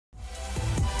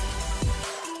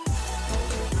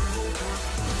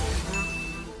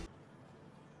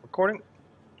recording.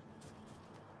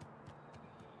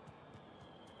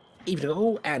 Evening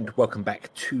all, and welcome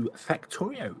back to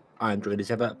Factorio. I'm joined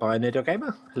as ever by Nerdo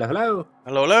Gamer. Hello, hello.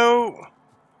 Hello, hello.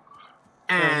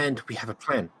 And we have a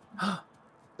plan.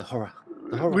 The horror.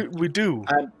 The horror. We do.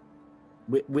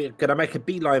 We're going to make a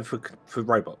beeline for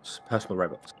robots, personal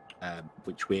robots,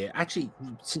 which we're actually,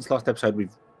 since last episode,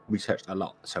 we've researched a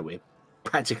lot, so we're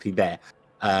practically there.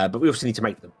 But we also need to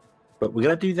make them. But we're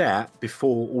going to do that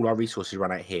before all our resources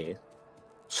run out here,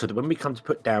 so that when we come to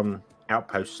put down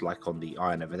outposts like on the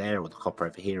iron over there or the copper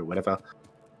over here or whatever,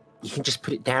 you can just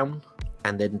put it down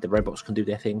and then the robots can do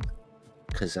their thing,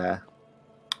 because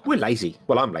we're lazy.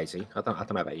 Well, I'm lazy. I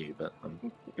don't know about you, but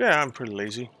Yeah, I'm pretty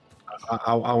lazy.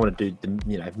 I want to do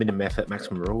the minimum effort,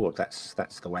 maximum reward. That's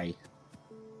the way.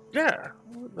 Yeah,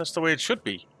 that's the way it should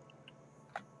be.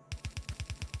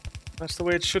 That's the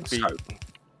way it should be. So,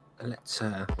 let's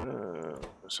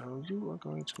so you are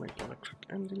going to make electric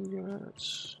engine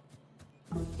units.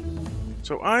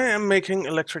 So I am making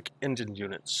electric engine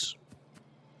units.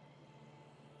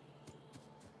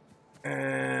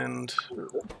 And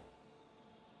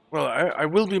well, I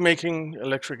will be making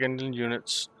electric engine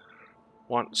units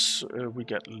once we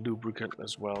get lubricant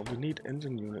as well. We need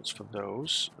engine units for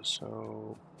those,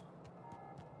 so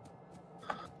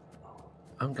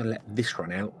I'm gonna let this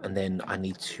run out, and then I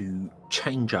need to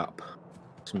change up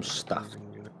some stuff.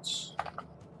 engine units.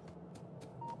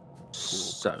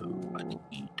 So I need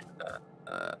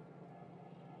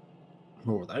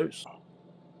more of those.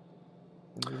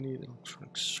 We need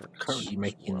electronic circuits. Currently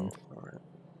making. Well. All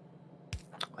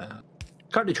right.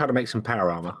 Currently trying to make some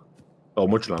power armor, or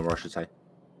modular armor, I should say.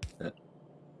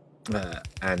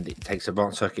 And it takes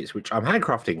advanced circuits, which I'm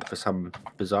handcrafting for some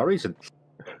bizarre reason.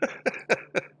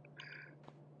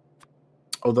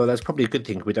 Although that's probably a good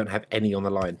thing. We don't have any on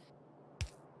the line.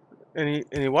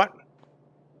 Any what?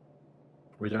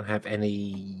 We don't have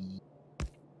any.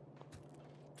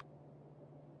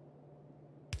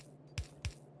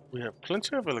 We have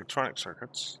plenty of electronic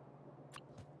circuits.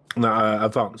 No,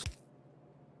 advanced.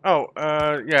 Oh,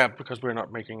 yeah, because we're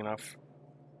not making enough.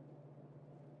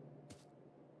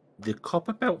 The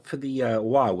copper belt for the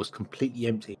wire was completely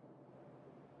empty.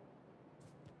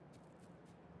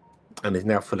 And is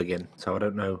now full again, so I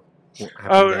don't know what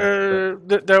happened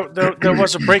there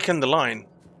was a break in the line.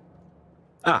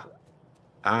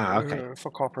 Okay.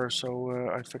 For copper, so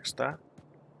I fixed that.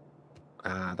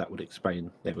 That would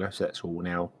explain. There we go. So that's all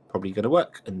now probably going to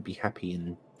work and be happy,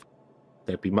 and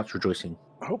there'll be much rejoicing.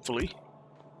 Hopefully.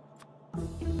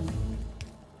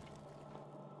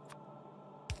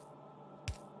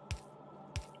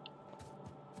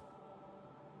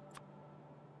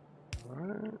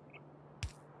 Alright.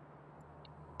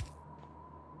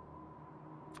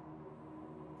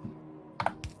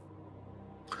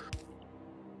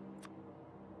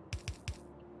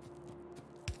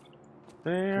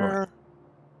 There. Right.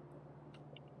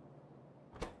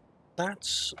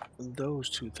 That's those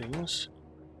two things.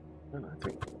 And I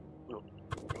think we'll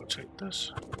rotate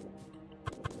this.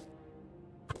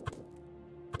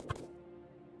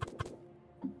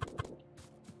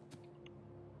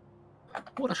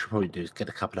 What I should probably do is get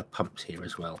a couple of pumps here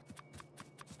as well.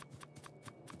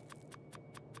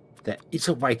 There is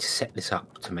a way to set this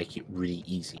up to make it really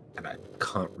easy, and I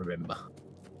can't remember.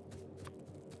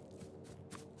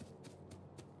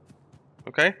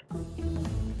 Okay.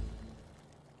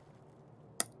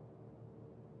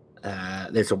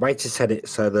 There's a way to set it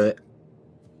so that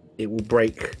it will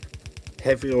break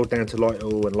heavy oil down to light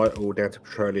oil and light oil down to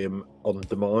petroleum on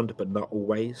demand, but not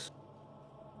always.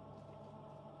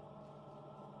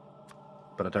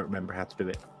 But I don't remember how to do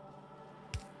it.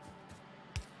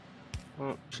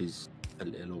 Which is a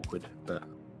little awkward, but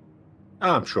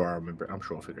I'm sure I remember it. I'm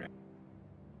sure I'll figure it out.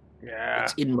 Yeah.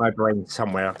 It's in my brain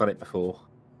somewhere. I've done it before.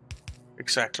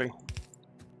 Exactly.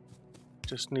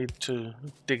 Just need to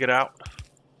dig it out.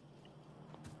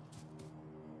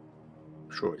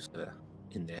 I'm sure it's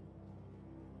in there.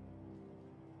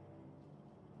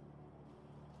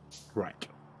 Right.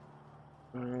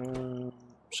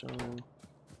 So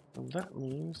that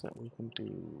means that we can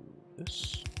do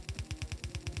this.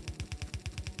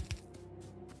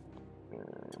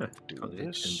 Do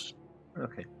this.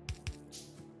 Okay.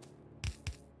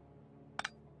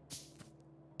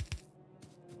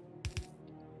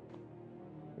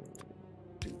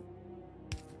 Do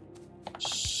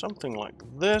something like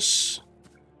this.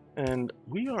 And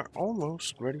we are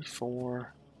almost ready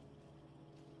for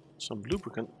some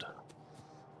lubricant.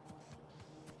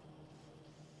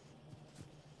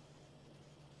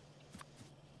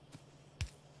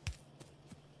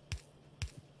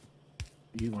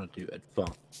 You want to do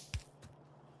advanced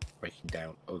breaking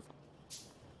down of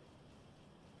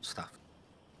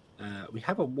We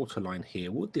have a water line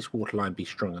here. Would this water line be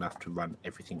strong enough to run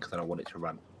everything that I want it to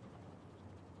run?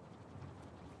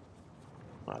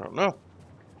 I don't know.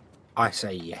 I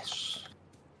say yes.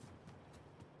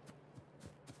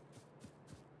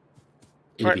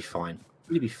 It'll be fine.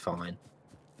 It'll be fine.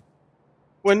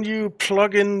 When you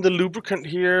plug in the lubricant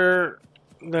here,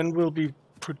 then we'll be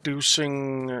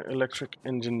producing electric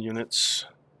engine units.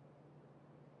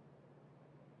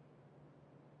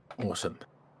 Awesome.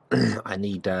 I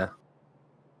need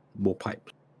more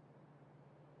pipes,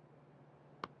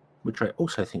 which I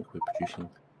also think we're producing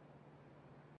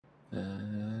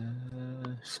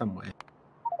somewhere.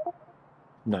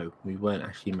 No, we weren't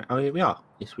actually. Oh, yeah, we are.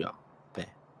 Yes, we are. There.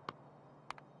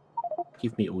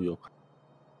 Give me all your.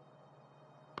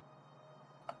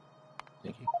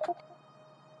 Thank you.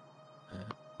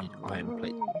 Need iron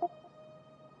plate.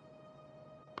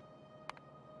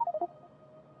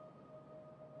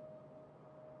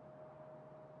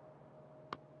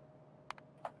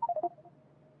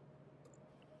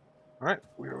 All right,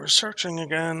 we're researching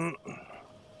again.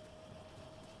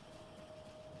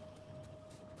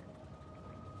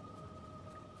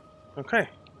 Okay.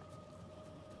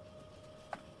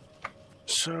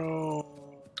 So,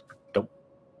 Nope.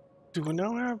 Do we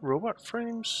now have robot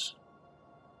frames?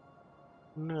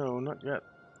 No, not yet.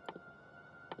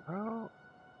 How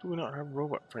do we not have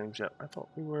robot frames yet? I thought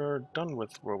we were done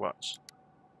with robots.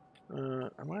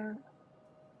 Am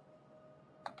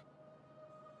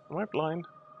I blind?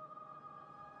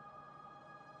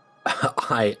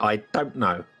 I don't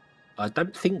know. I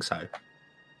don't think so.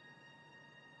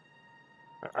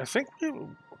 I think we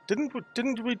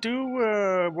didn't we do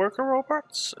worker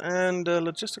robots and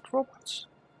logistics robots?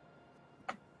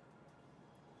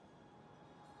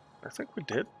 I think we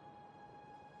did.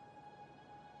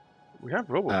 We have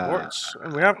roboports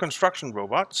and we have construction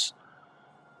robots.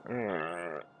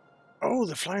 Oh,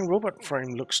 the flying robot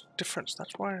frame looks different.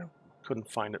 That's why I couldn't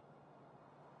find it.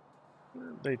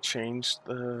 They changed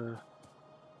the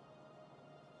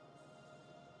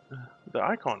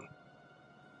icon.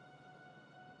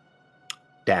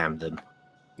 Damn them.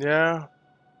 Yeah.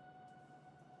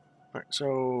 Right,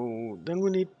 so then we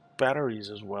need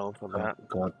batteries as well for that.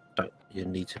 God, you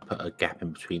need to put a gap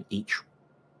in between each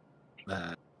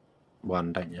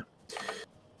one, don't you?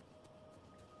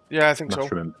 Yeah, I think so.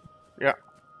 Remember. Yeah.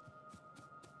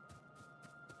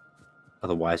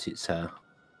 Otherwise,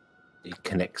 it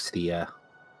connects the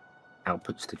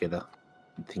outputs together,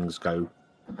 and things go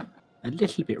a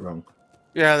little bit wrong.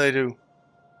 Yeah, they do.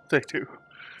 They do.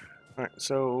 All right,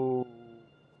 so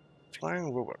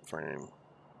flying robot frame.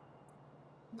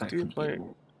 Steel plate,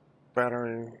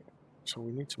 battery. So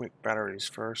we need to make batteries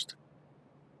first.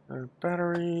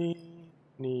 Battery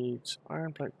needs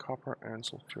iron plate, copper, and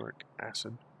sulfuric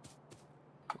acid.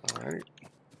 All right.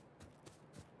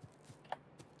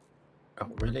 Oh,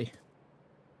 really?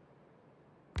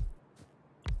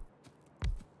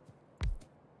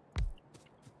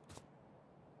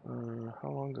 How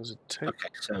long does it take? Okay,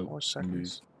 so 4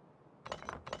 seconds.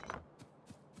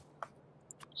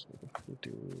 So if we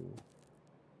do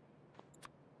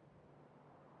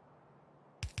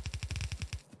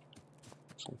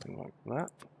something like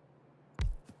that,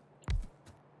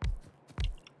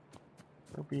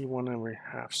 it'll be 1 every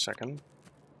half second.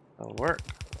 That'll work.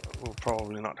 We'll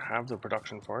probably not have the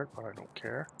production for it, but I don't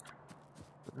care.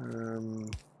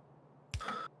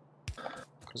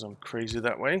 Because I'm crazy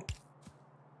that way.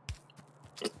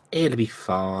 It'll be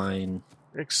fine.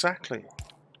 Exactly.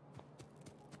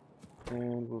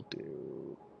 And we'll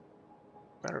do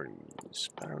batteries.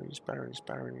 Where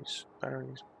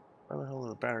the hell are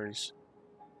the batteries?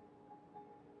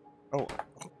 Oh,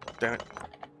 damn it.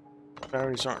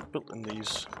 Batteries aren't built in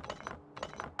these.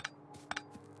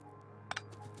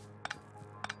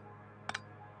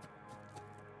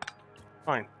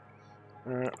 Fine.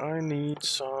 I need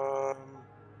some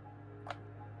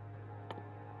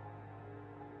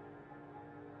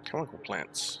chemical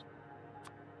plants.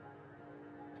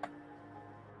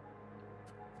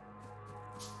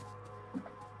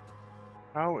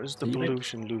 How is the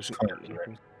pollution losing?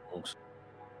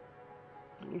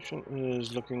 Pollution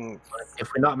is looking.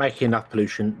 If we're not making enough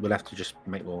pollution, we'll have to just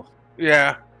make more.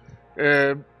 Yeah.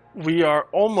 We are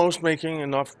almost making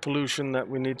enough pollution that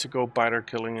we need to go biter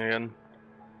killing again.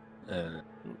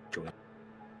 Joy.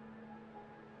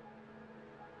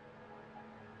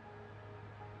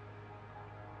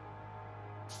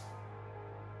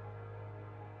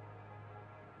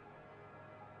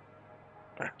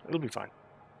 It'll be fine.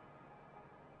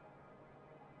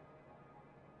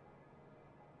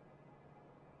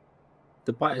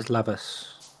 The biters love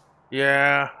us.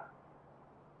 Yeah.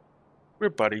 We're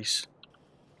buddies.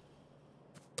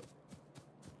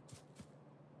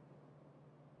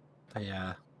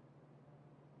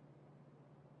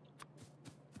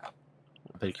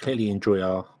 They clearly enjoy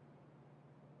our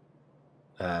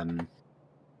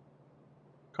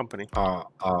company.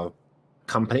 Our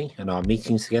company and our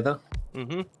meetings together.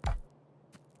 Mm-hmm.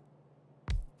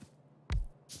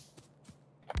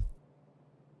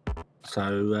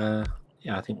 So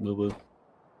yeah, I think we'll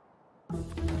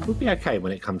be okay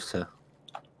when it comes to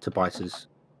biters.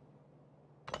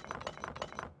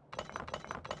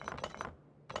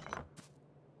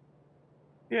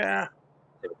 Yeah.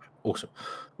 Awesome.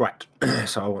 Right.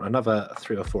 So I want another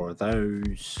 3 or 4 of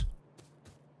those.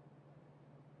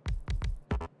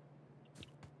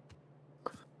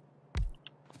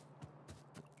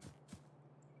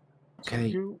 Okay. So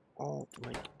you all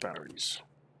make batteries.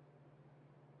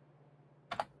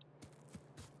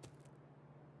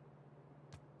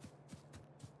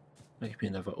 Maybe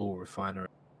another ore refiner.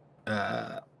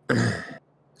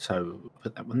 So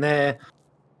put that one there.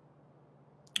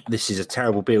 This is a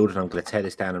terrible build, and I'm going to tear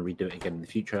this down and redo it again in the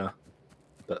future.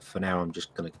 But for now, I'm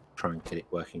just going to try and get it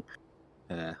working.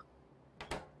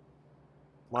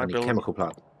 My build, chemical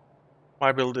plant.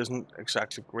 My build isn't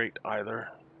exactly great either.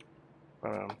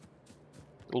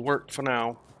 It'll work for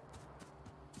now.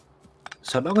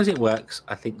 So long as it works,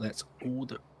 I think that's all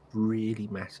that really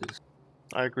matters.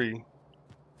 I agree.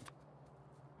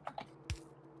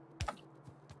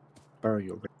 Borrow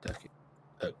your red circuit.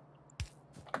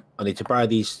 I need to borrow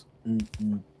these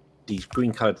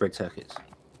green-coloured red circuits.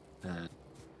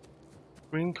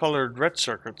 Green-colored red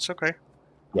circuits. Okay.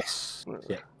 Yes.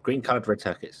 Yeah. Green-coloured red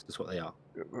circuits. That's what they are.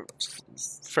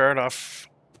 Fair enough.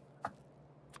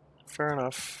 Fair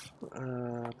enough.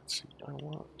 Let's see. I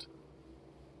want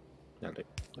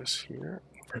this here.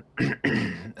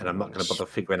 And I'm not going to bother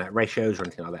figuring out ratios or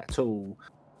anything like that at all.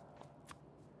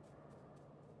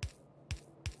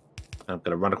 I'm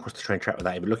going to run across the train track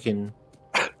without even looking,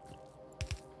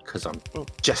 because I'm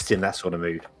just in that sort of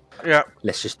mood. Yeah.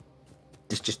 Let's just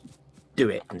do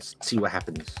it and see what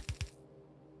happens.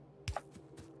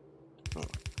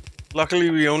 Luckily,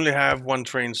 we only have one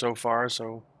train so far,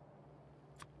 so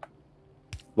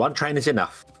one train is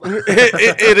enough.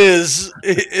 it is.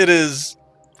 It is.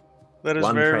 That is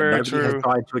very, very true. Nobody has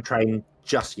died to a train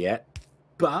just yet,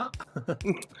 but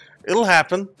it'll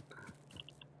happen.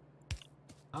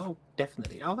 Oh,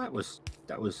 definitely. Oh, that was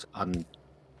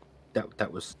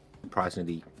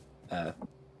surprisingly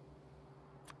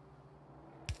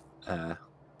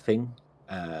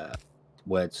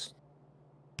words.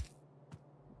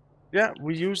 Yeah,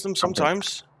 we use them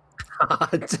sometimes.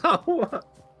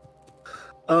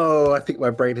 Oh, I think my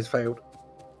brain has failed.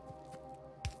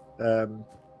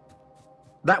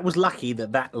 That was lucky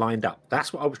that lined up.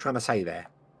 That's what I was trying to say there,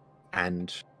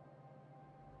 and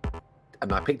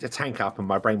I picked a tank up, and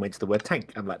my brain went to the word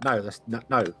tank. I'm like, no, that's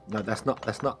not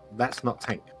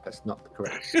tank. That's not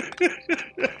correct.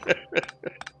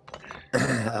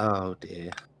 Oh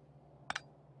dear.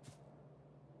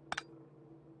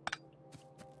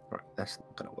 Right, that's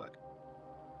not gonna work.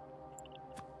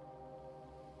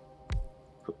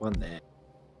 Put one there.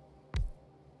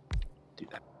 Do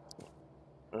that.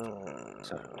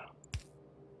 So.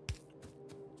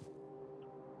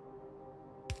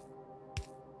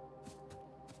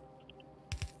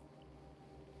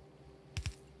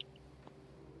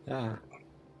 Yeah.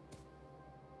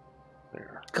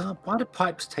 There. God, why do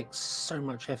pipes take so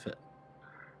much effort?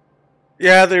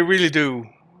 Yeah, they really do.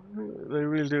 They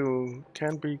really do.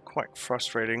 Can be quite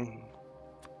frustrating.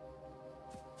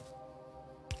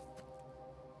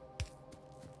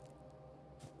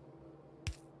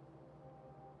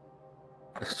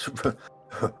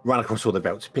 Run across all the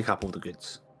belts, pick up all the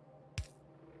goods.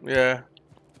 Yeah.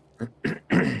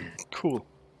 Cool.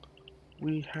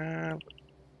 We have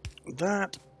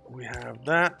that. We have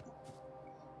that.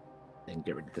 Then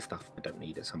get rid of the stuff I don't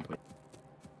need at some point.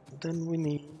 Then we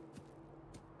need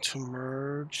to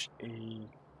merge a.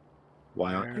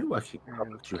 Why aren't you working?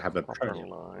 Do you have a petroleum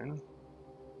line?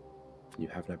 You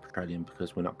have no petroleum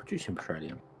because we're not producing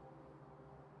petroleum.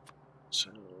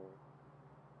 So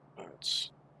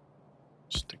let's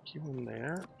stick you in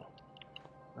there.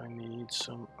 I need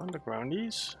some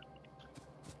undergroundies.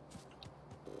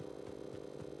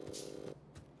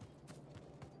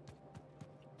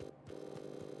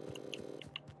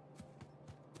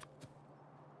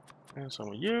 And some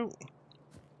of you.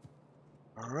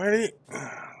 Alrighty.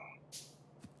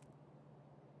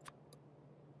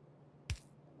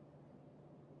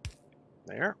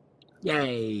 There.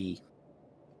 Yay.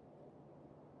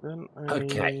 Then I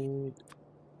need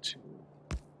to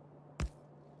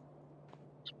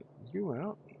split you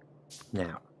out.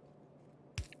 Now,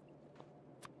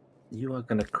 you are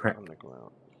going to crack on the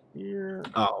ground. here.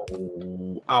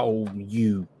 Oh,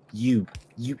 you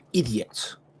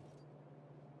idiot!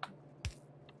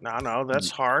 No, that's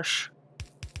harsh.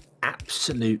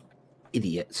 Absolute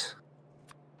idiot!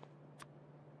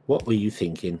 What were you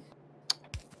thinking?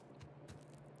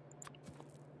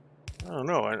 I don't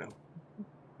know.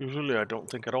 Usually I don't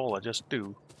think at all. I just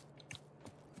do.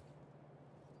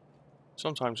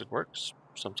 Sometimes it works.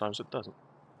 Sometimes it doesn't.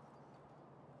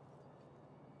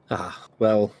 Ah,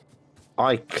 well,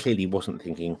 I clearly wasn't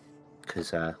thinking,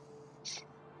 because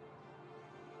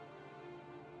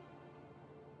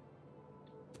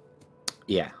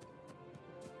yeah.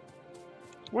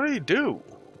 What do you do?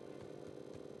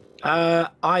 I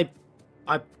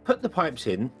put the pipes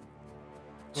in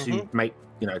to Mhm. make,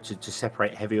 to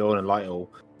separate heavy oil and light oil,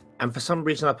 and for some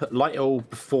reason I put light oil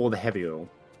before the heavy oil,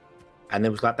 and it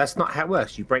was like, that's not how it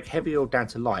works. You break heavy oil down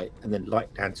to light, and then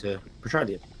light down to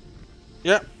petroleum.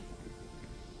 Yeah.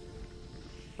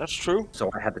 That's true.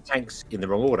 So I had the tanks in the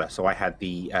wrong order. So I had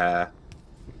the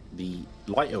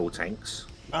light oil tanks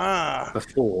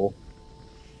before.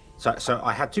 So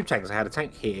I had two tanks. I had a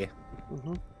tank here,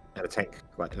 Mhm. and a tank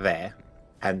like there,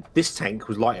 and this tank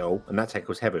was light oil, and that tank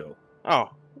was heavy oil. Oh,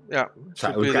 yeah. So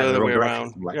Should it was be the going in other the way wrong direction.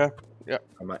 around. I'm like, Yeah.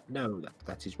 I'm like, no,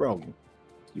 that is wrong.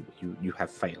 You have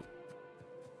failed.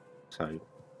 So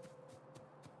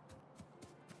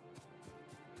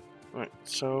Right.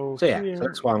 So yeah, here. so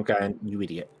that's why I'm going, you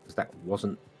idiot, because that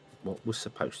wasn't what was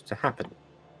supposed to happen.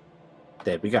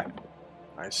 There we go.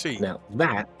 I see. Now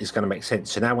that is going to make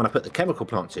sense. So now when I put the chemical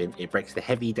plants in, it breaks the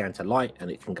heavy down to light,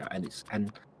 and it can go,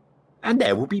 and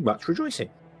there will be much rejoicing.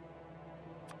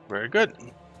 Very good.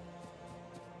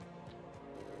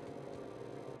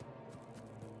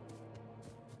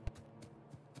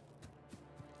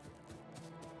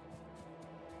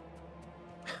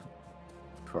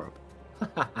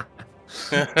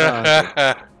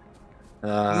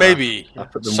 Maybe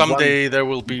someday there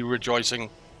will be rejoicing.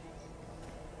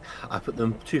 I put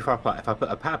them too far apart. If I put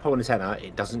a power pole in the center,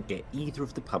 it doesn't get either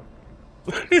of the pump.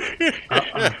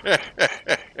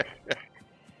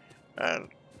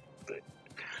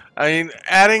 I mean,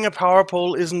 adding a power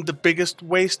pole isn't the biggest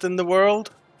waste in the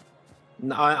world.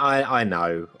 No, I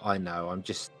know. I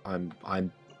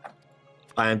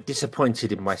am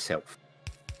disappointed in myself.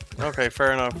 Okay,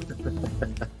 fair enough.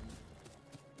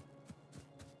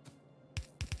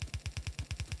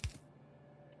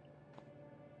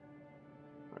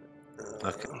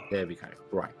 Okay, there we go.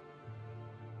 Right.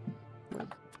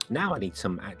 Now I need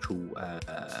some actual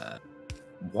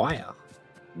wire.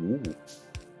 Ooh.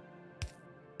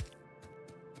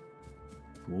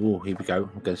 Ooh, here we go.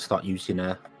 I'm going to start using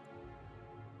You're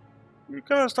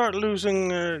gonna start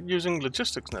using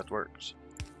logistics networks.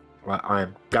 Right, I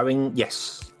am going.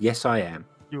 Yes, I am.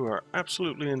 You are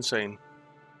absolutely insane.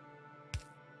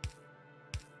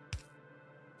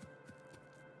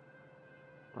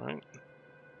 Right.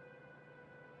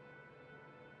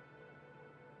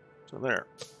 So there.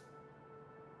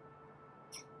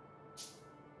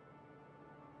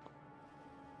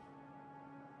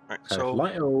 Right, So if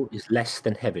light oil is less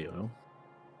than heavy oil,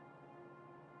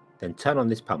 then turn on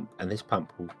this pump, and this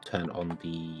pump will turn on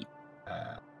the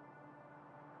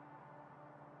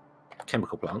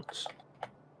chemical plants.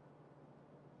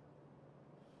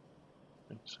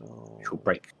 so Which will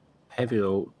break heavy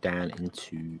oil down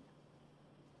into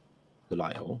the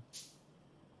light oil.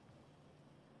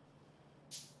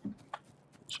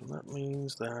 So that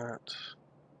means that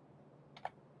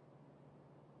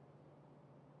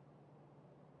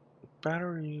the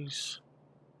batteries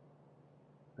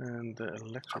and the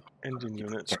electric engine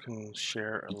units can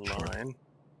share a line.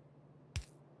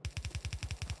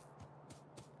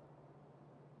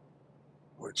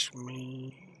 Which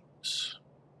means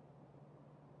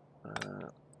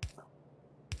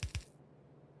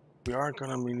we are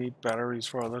going to need batteries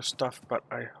for other stuff, but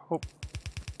I hope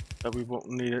that we won't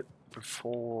need it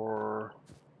before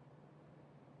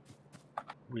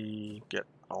we get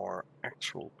our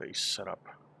actual base set up.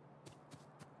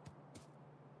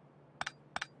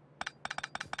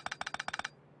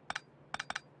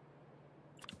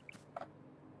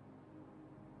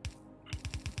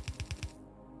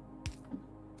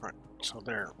 Right, so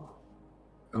there.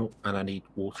 Oh, and I need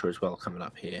water as well coming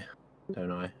up here,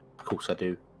 don't I? Of course I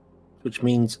do. Which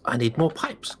means I need more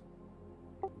pipes.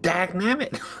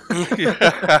 Dagnabbit!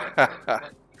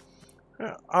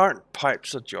 Aren't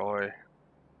pipes a joy?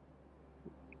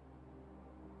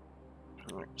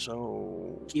 Right,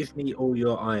 so Give me all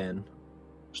your iron.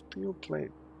 Steel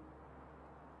plate.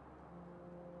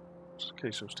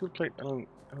 Okay, so steel plate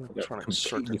electronic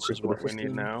circuits is what we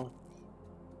need now.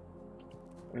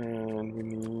 And we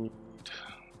need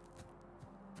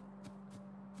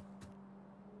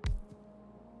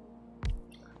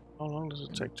How long does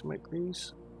it take to make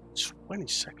these? 20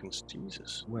 seconds,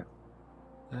 Jesus. Well,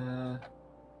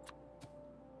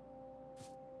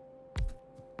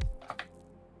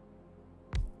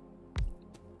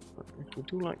 if we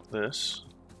do like this.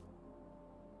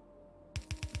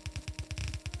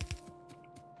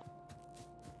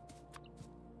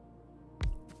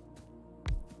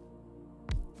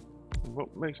 We'll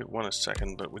make it 1 a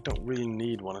second, but we don't really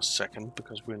need 1 a second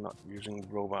because we're not using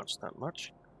robots that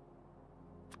much.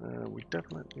 We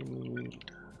definitely need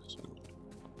some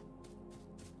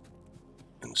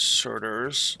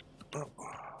inserters. Oh,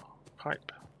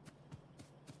 pipe.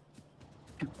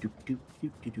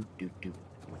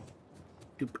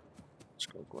 Let's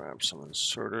go grab some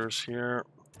inserters here.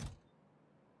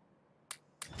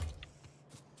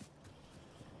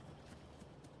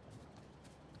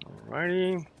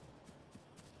 Alrighty.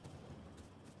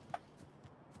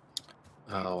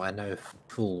 Oh, I know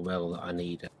full well that I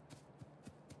need.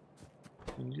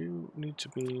 You need to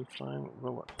be flying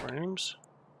robot frames.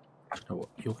 You know what?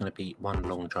 You're going to be one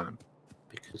long jump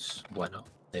because why not?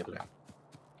 There we go.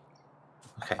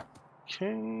 Okay.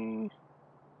 Okay.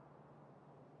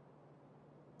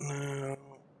 Now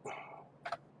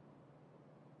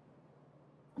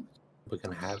We're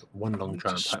going to have one long need to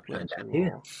giant pipeline split down you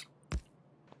here. off.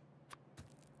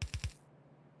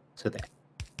 So there.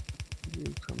 You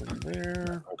come in there.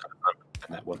 I'm going to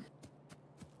that one.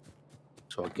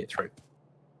 So I'll get through.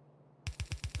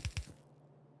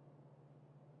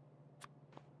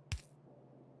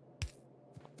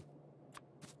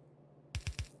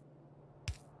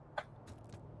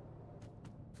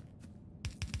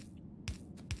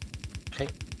 Okay.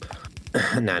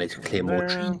 Now I need to clear more There.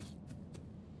 trees.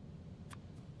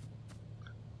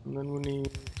 And then we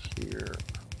need here.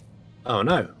 Oh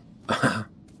no.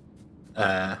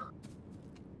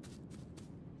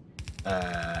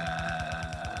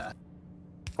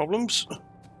 Problems?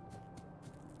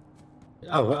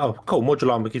 Oh, cool.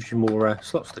 Modular armor gives you more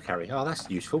slots to carry. Oh, that's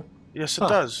useful. Yes, it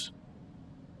does.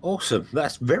 Awesome.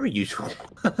 That's very useful.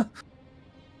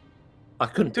 I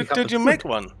couldn't pick up Did the you wood. make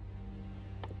one?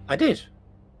 I did.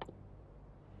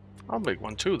 I'll make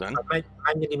one too then. I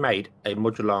manually made a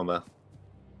modular armor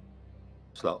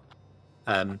slot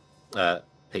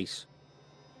piece.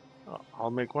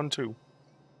 I'll make one too.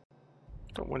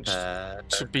 Don't want to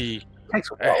be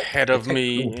Takes a while. ahead It of takes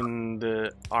me a long time. in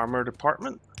the armor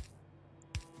department.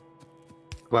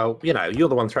 Well, you know, you're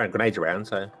the one throwing grenades around,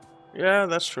 so Yeah,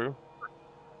 that's true.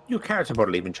 your character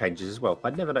model even changes as well.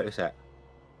 I'd never noticed that.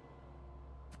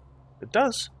 It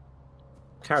does.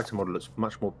 Character model looks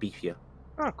much more beefier.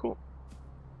 Ah, cool.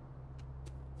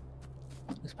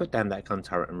 Let's put down that gun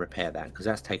turret and repair that, because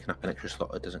that's taken up an extra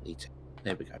slot it doesn't need to.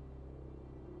 There we go.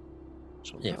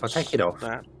 So Yeah, if I take it off.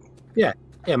 that. Yeah,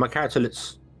 my character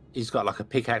looks... He's got like a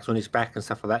pickaxe on his back and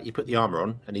stuff like that. You put the armor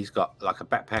on, and he's got like a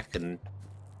backpack and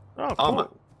Oh, armor.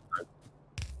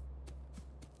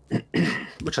 cool.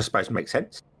 Which I suppose makes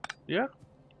sense. Yeah.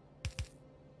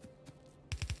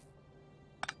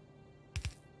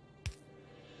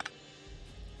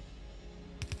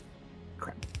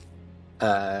 Crap.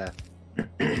 That's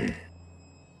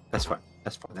fine.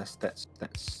 That's fine. That's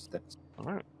All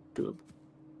right. doable.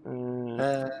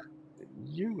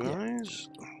 You guys.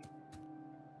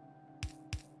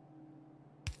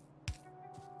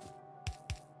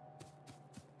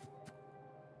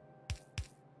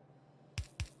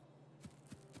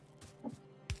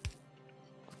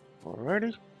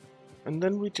 Alrighty. And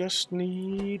then we just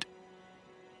need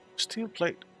steel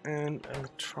plate and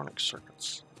electronic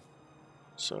circuits.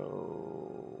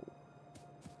 So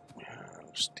we have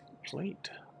steel plate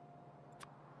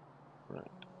right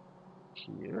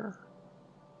here.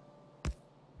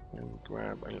 And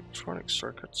grab electronic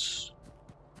circuits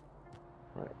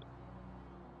right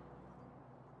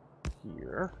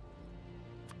here.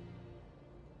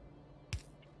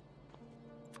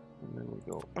 And then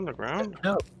we go underground.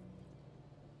 No.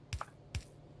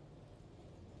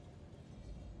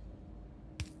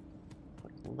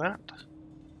 Like that.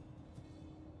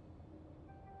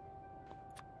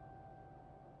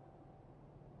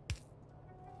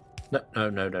 No.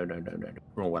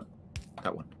 Wrong one.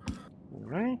 That one.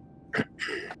 Alright.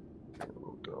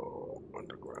 We'll go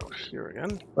underground here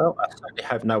again. Well, I certainly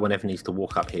hope no one ever needs to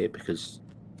walk up here because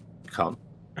you can't.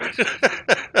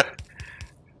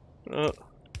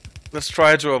 Let's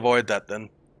try to avoid that then.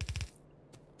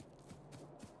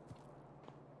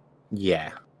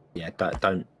 Yeah.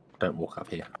 Don't walk up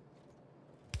here.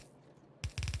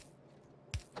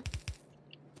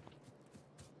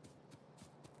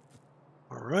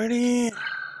 Alrighty.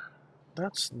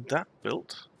 That's that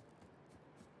built.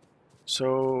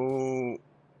 So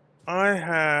I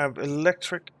have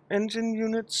electric engine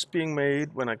units being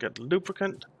made when I get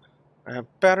lubricant. I have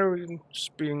batteries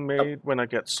being made when I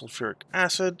get sulfuric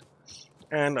acid.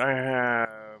 And I have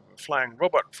flying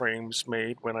robot frames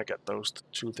made when I get those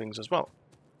two things as well.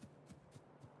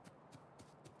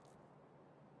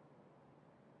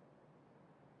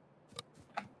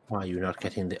 Why are you not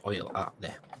getting the oil up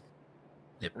there?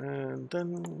 Yep. And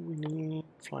then we need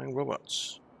flying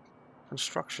robots.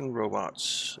 Construction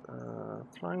robots.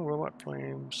 Flying robot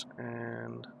frames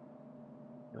and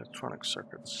electronic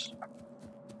circuits.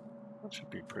 That should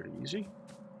be pretty easy.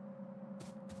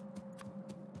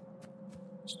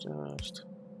 It's just...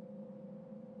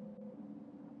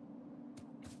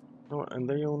 Oh, and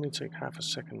they only take half a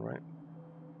second, right?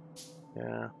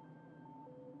 Yeah.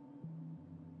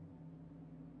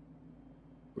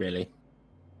 Really?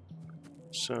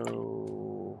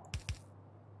 So...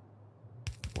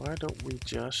 why don't we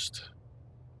just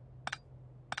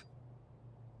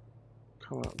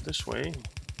come out this way?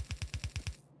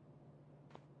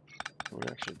 We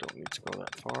actually don't need to go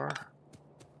that far.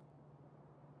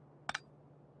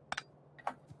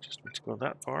 Just need to go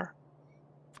that far.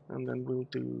 And then we'll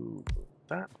do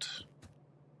that.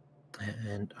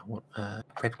 And I want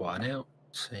red wire now.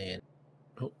 Saying,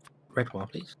 oh, red wire,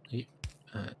 please.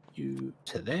 You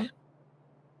to there.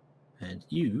 And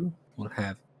you will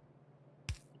have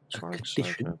a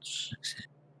condition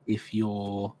if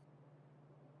you're...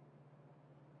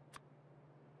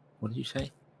 what did you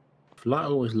say? If light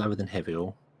oil is lower than heavy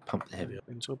oil, pump the heavy oil.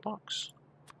 Into a box.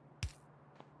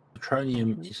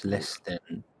 Petroleum is less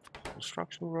than...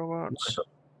 construction robots.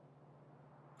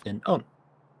 Then on.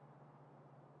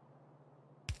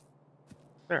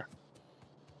 There.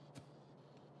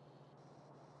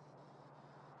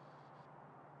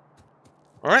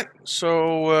 All right,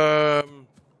 so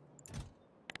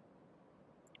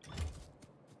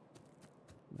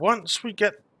once we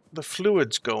get the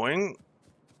fluids going,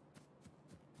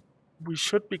 we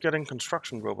should be getting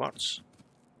construction robots.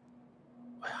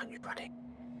 Why aren't you running?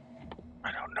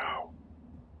 I don't know.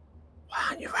 Why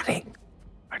aren't you running?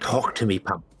 Talk to me,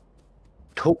 Pump.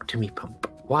 Talk to me, Pump.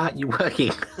 Why aren't you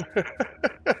working?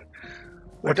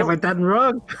 What have I done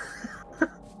wrong?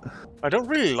 I don't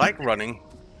really like running.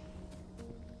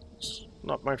 It's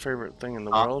not my favorite thing in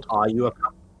the world. Are you a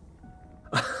Pump?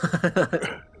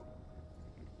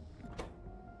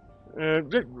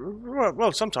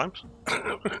 Well, sometimes.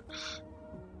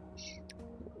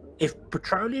 If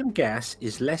petroleum gas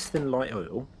is less than light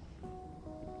oil,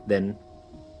 then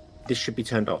this should be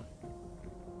turned on.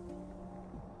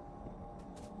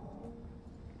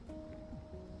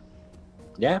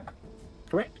 Yeah,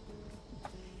 correct.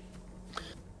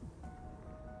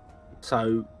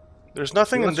 So there's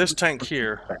nothing in this tank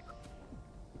here.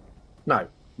 No,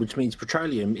 which means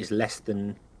petroleum is less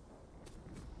than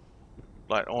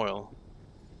light oil.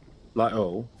 Light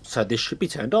oil. So this should be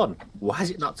turned on. Why is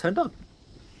it not turned on?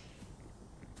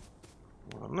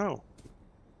 Well, no.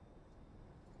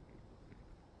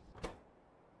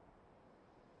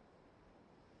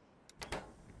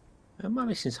 Am I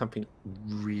missing something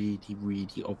really,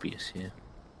 really obvious here?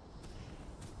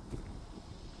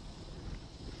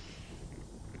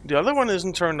 The other one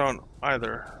isn't turned on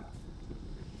either.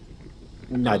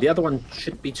 No, the other one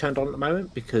should be turned on at the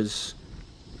moment because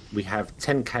we have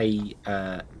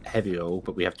 10k heavy oil,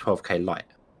 but we have 12k light.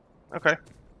 Okay.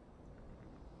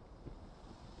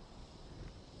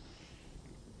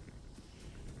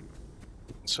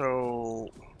 So...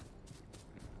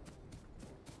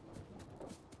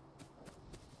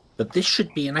 but this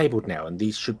should be enabled now, and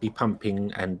these should be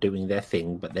pumping and doing their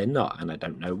thing, but they're not, and I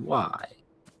don't know why.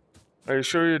 Are you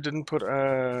sure you didn't put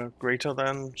a greater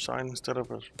than sign instead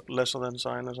of a lesser than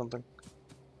sign or something?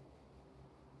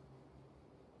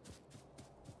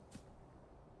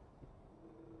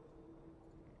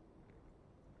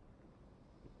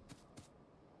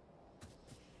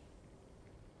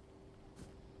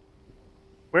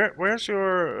 Where's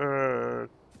your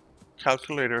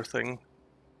calculator thing?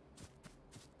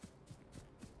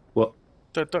 What?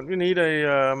 Don't you need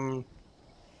a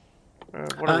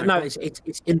no,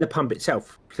 it's in the pump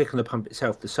itself. Click on the pump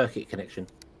itself. The circuit connection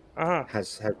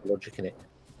has logic in it.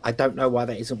 I don't know why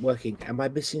that isn't working. Am I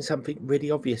missing something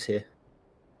really obvious here?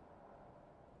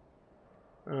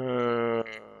 It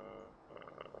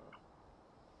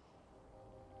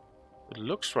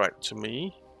looks right to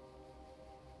me.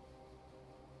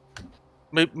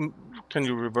 Maybe, can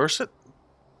you reverse it?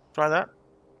 Try that.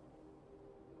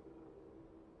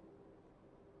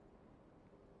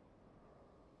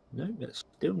 No, that's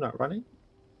still not running.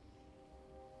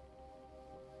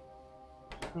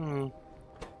 Go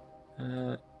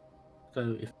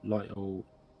if light oil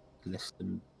less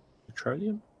than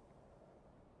petroleum.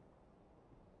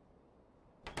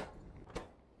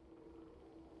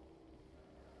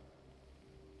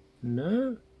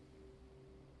 No.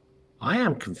 I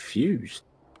am confused.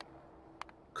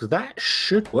 Because that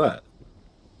should work.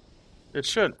 It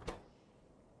should.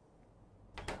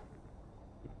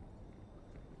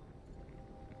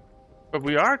 But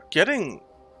we are getting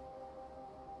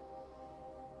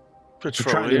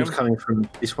petroleum. Petroleum's coming from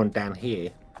this one down here.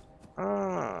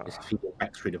 Ah. It's feeding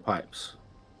back through the pipes.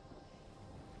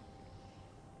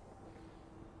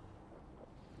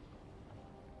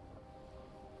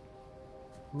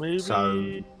 Maybe.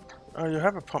 So, oh, you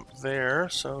have a pump there,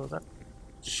 so that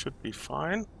should be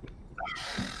fine.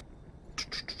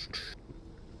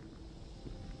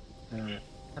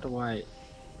 how do I...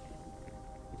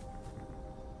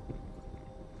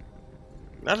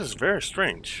 That is very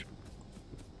strange.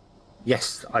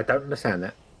 Yes, I don't understand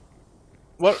that.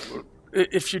 Well,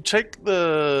 if you take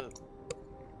the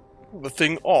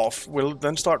thing off, will it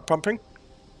then start pumping?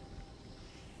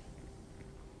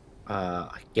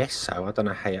 I guess so. I don't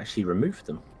know how you actually remove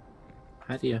them.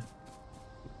 How do you?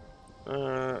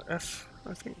 F,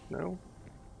 I think, no.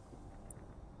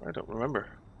 I don't remember.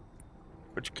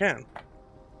 But you can.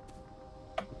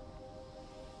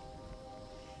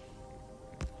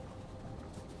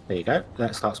 There you go.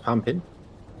 That starts pumping.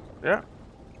 Yeah.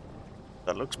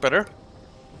 That looks better.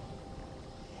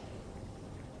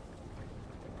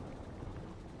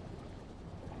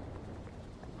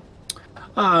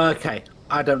 Okay.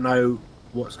 I don't know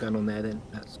what's going on there then.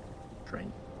 That's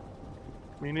strange.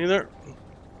 Me neither.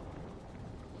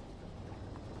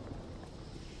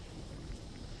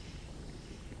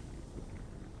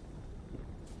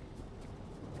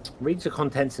 Reads the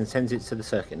contents and sends it to the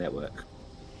circuit network.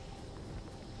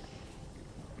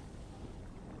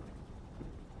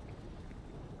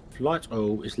 If light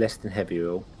oil is less than heavy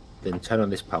oil, then turn on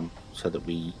this pump so that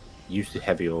we use the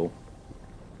heavy oil.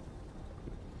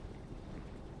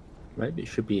 Maybe it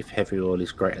should be if heavy oil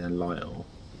is greater than light oil.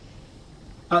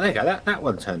 Oh, there you go. That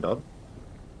one turned on.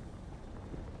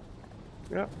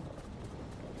 Yeah.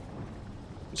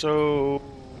 So.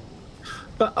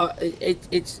 But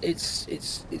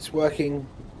it's working.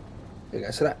 There you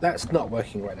go. So that's not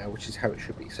working right now, which is how it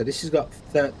should be. So this has got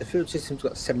the fuel system's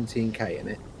got 17k in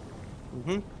it.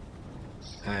 Mhm.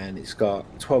 And it's got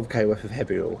 12k worth of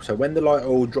heavy oil. So when the light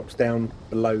oil drops down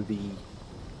below the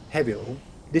heavy oil,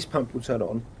 this pump will turn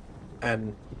on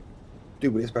and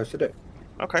do what it's supposed to do.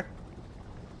 Okay.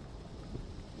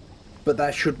 But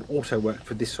that should also work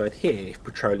for this side here. If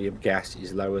petroleum gas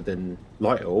is lower than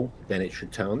light oil, then it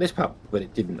should turn on this pump. But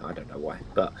it didn't. I don't know why.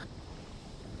 But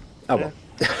oh well.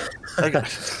 I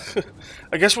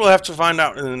guess we'll have to find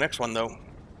out in the next one, though.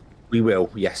 We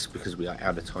will, yes, because we are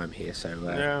out of time here.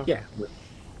 So yeah.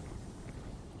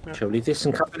 Shall we leave this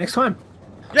and come back next time?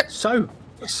 Yeah. So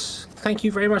yes, thank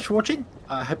you very much for watching.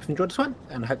 I hope you've enjoyed this one,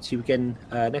 and I hope to see you again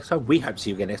next time. We hope to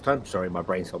see you again next time. Sorry, my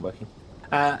brain's not working.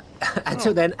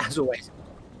 Until then, as always,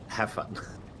 have fun.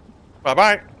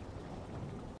 Bye-bye.